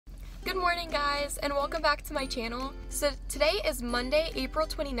Good morning guys, and welcome back to my channel. So today is Monday, April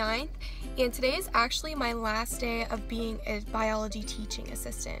 29th, and today is actually my last day of being a biology teaching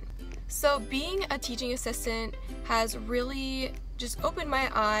assistant. So being a teaching assistant has really just opened my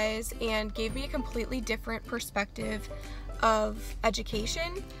eyes and gave me a completely different perspective of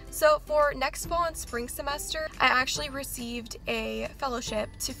education. So for next fall and spring semester, I actually received a fellowship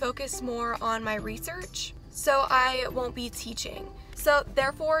to focus more on my research, so I won't be teaching. So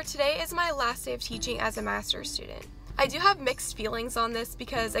therefore, today is my last day of teaching as a master's student. I do have mixed feelings on this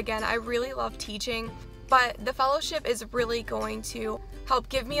because, again, I really love teaching, but the fellowship is really going to help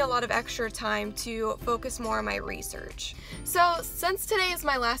give me a lot of extra time to focus more on my research. So since today is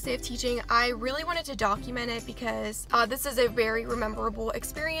my last day of teaching, I really wanted to document it because this is a very memorable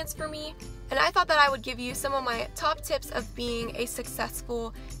experience for me, and I thought that I would give you some of my top tips of being a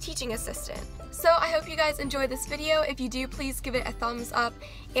successful teaching assistant. So I hope you guys enjoyed this video. If you do, please give it a thumbs up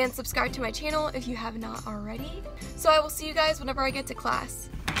and subscribe to my channel if you have not already. So I will see you guys whenever I get to class.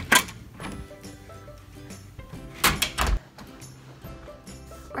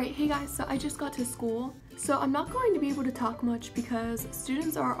 Alright, hey guys, so I just got to school. So I'm not going to be able to talk much because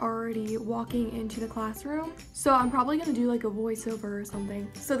students are already walking into the classroom. So I'm probably going to do like a voiceover or something.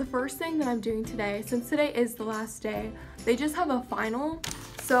 So the first thing that I'm doing today, since today is the last day, they just have a final.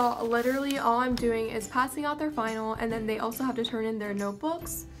 So literally all I'm doing is passing out their final, and then they also have to turn in their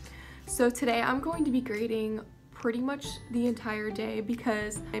notebooks. So today I'm going to be grading pretty much the entire day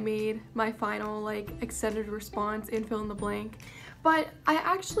because I made my final like extended response and fill in the blank. But I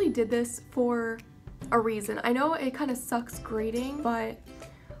actually did this for a reason. I know it kind of sucks grading, but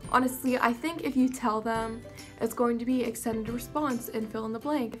honestly, I think if you tell them it's going to be extended response and fill in the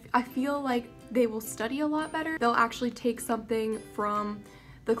blank, I feel like they will study a lot better. They'll actually take something from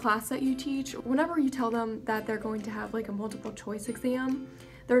the class that you teach. Whenever you tell them that they're going to have like a multiple choice exam,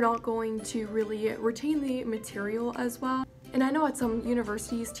 they're not going to really retain the material as well. And I know at some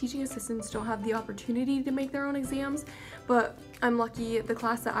universities, teaching assistants don't have the opportunity to make their own exams, but I'm lucky the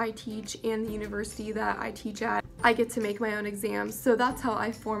class that I teach and the university that I teach at, I get to make my own exams. So that's how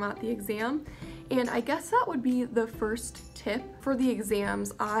I format the exam. And I guess that would be the first tip for the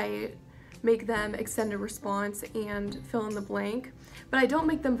exams. I make them extended response and fill in the blank, but I don't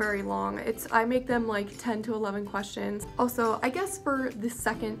make them very long. I make them like 10 to 11 questions. Also, I guess for the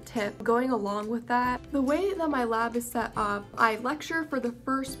second tip, going along with that, the way that my lab is set up, I lecture for the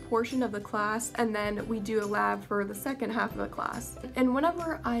first portion of the class, and then we do a lab for the second half of the class. And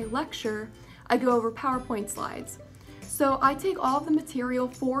whenever I lecture, I go over PowerPoint slides. So I take all of the material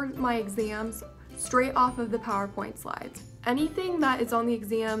for my exams straight off of the PowerPoint slides. Anything that is on the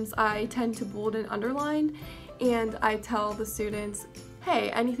exams, I tend to bold and underline, and I tell the students,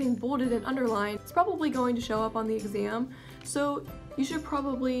 hey, anything bolded and underlined is probably going to show up on the exam, so you should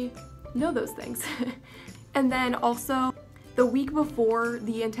probably know those things. And then also, the week before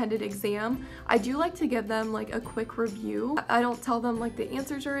the intended exam, I do like to give them like a quick review. I don't tell them like the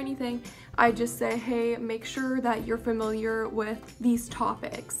answers or anything. I just say, hey, make sure that you're familiar with these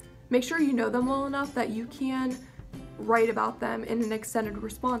topics. Make sure you know them well enough that you can write about them in an extended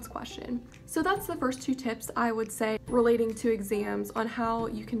response question. So that's the first two tips I would say relating to exams on how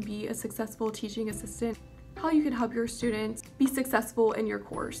you can be a successful teaching assistant, how you can help your students be successful in your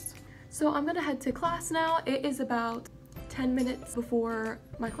course. So I'm gonna head to class now. It is about 10 minutes before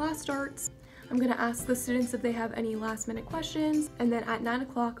my class starts. I'm gonna ask the students if they have any last minute questions, and then at 9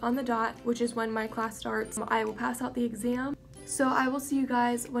 o'clock on the dot, which is when my class starts, I will pass out the exam. So I will see you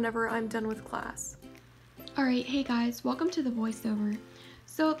guys whenever I'm done with class. Alright, hey guys, welcome to the voiceover.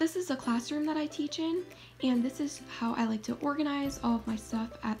 So this is a classroom that I teach in, and this is how I like to organize all of my stuff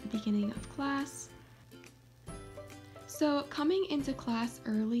at the beginning of class. So coming into class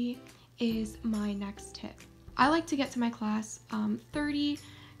early is my next tip. I like to get to my class 30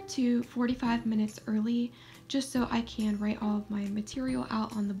 to 45 minutes early, just so I can write all of my material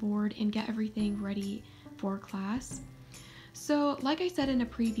out on the board and get everything ready for class. So like I said in a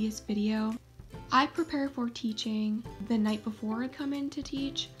previous video, I prepare for teaching the night before I come in to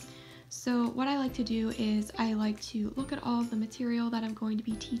teach. So what I like to do is I like to look at all of the material that I'm going to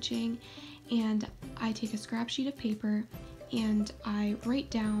be teaching, and I take a scrap sheet of paper and I write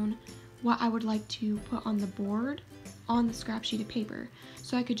down what I would like to put on the board on the scrap sheet of paper.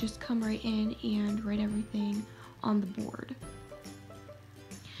 So I could just come right in and write everything on the board.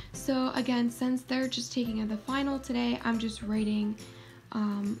 So again, since they're just taking the final today, I'm just writing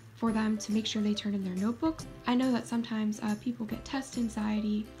for them to make sure they turn in their notebooks. I know that sometimes people get test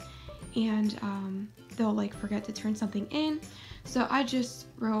anxiety and they'll like forget to turn something in, so I just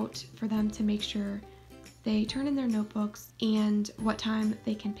wrote for them to make sure they turn in their notebooks and what time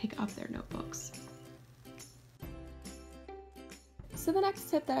they can pick up their notebooks. So the next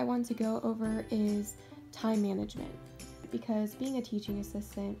tip that I want to go over is time management, because being a teaching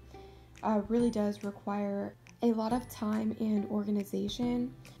assistant really does require a lot of time and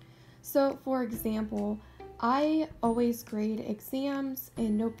organization. So for example, I always grade exams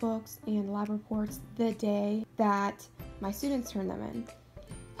and notebooks and lab reports the day that my students turn them in.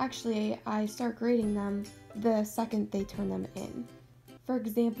 Actually, I start grading them the second they turn them in. For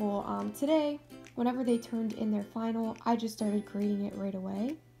example, today, whenever they turned in their final, I just started grading it right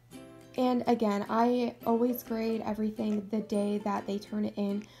away. And again, I always grade everything the day that they turn it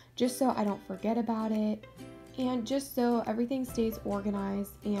in, just so I don't forget about it, and just so everything stays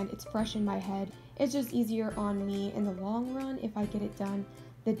organized and it's fresh in my head. It's just easier on me in the long run if I get it done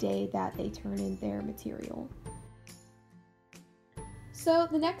the day that they turn in their material. So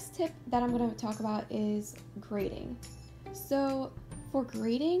the next tip that I'm going to talk about is grading. So for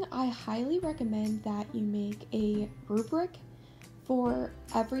grading, I highly recommend that you make a rubric for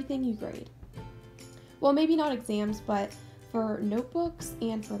everything you grade. Well, maybe not exams, but for notebooks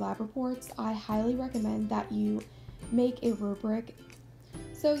and for lab reports, I highly recommend that you make a rubric.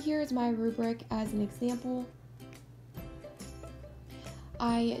 So here's my rubric as an example.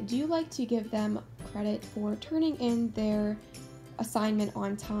 I do like to give them credit for turning in their assignment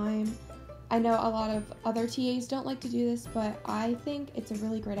on time. I know a lot of other TAs don't like to do this, but I think it's a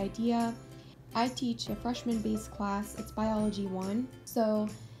really great idea. I teach a freshman-based class, it's Biology 1, so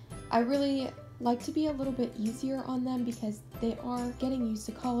I really like to be a little bit easier on them because they are getting used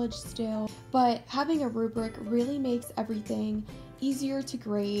to college still, but having a rubric really makes everything easier to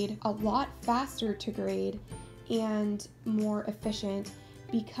grade, a lot faster to grade, and more efficient,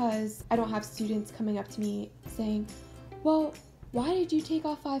 because I don't have students coming up to me saying, well, why did you take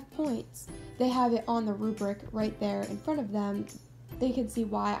off 5 points? They have it on the rubric right there in front of them. They can see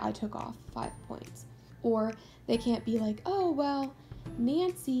why I took off 5 points. Or they can't be like, oh, well,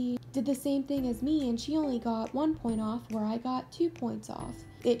 Nancy did the same thing as me and she only got 1 point off where I got 2 points off.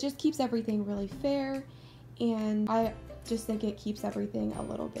 It just keeps everything really fair, and I just think it keeps everything a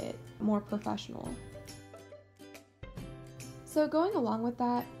little bit more professional. So going along with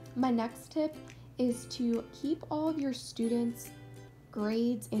that, my next tip is to keep all of your students'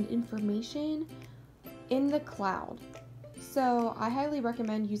 grades and information in the cloud. So I highly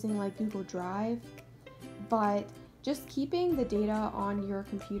recommend using like Google Drive, but just keeping the data on your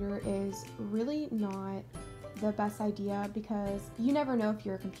computer is really not the best idea, because you never know if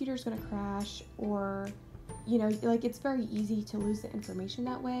your computer's going to crash, or like it's very easy to lose the information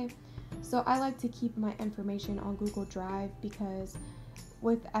that way. So I like to keep my information on Google Drive, because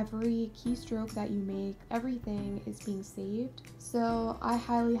with every keystroke that you make, everything is being saved. So I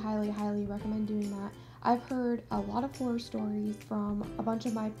highly, highly, highly recommend doing that. I've heard a lot of horror stories from a bunch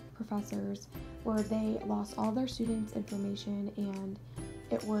of my professors where they lost all their students' information and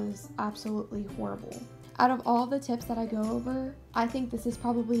it was absolutely horrible. Out of all the tips that I go over, I think this is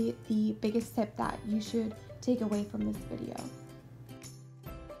probably the biggest tip that you should take away from this video.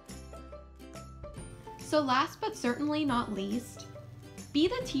 So last but certainly not least, be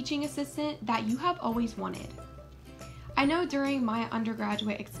the teaching assistant that you have always wanted. I know during my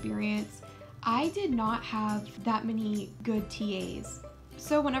undergraduate experience, I did not have that many good TAs.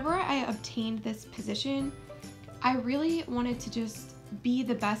 So whenever I obtained this position, I really wanted to just be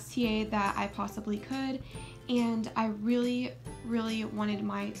the best TA that I possibly could, and I really, really wanted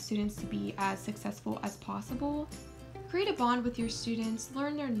my students to be as successful as possible. Create a bond with your students,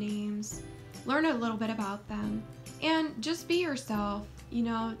 learn their names, learn a little bit about them, and just be yourself.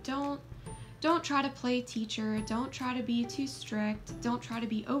 Don't try to play teacher, don't try to be too strict, don't try to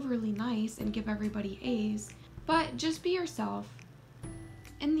be overly nice and give everybody A's, but just be yourself.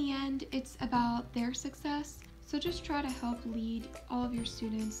 In the end, it's about their success, so just try to help lead all of your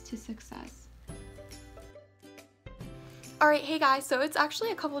students to success. Alright, hey guys, so it's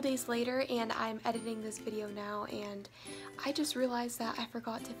actually a couple days later and I'm editing this video now, and I just realized that I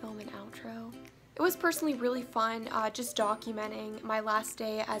forgot to film an outro. It was personally really fun just documenting my last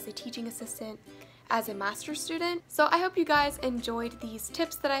day as a teaching assistant as a master's student. So I hope you guys enjoyed these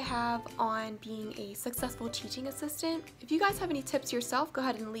tips that I have on being a successful teaching assistant. If you guys have any tips yourself, go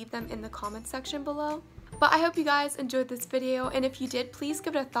ahead and leave them in the comments section below. But I hope you guys enjoyed this video, and if you did, please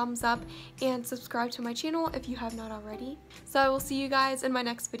give it a thumbs up and subscribe to my channel if you have not already. So I will see you guys in my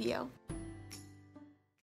next video.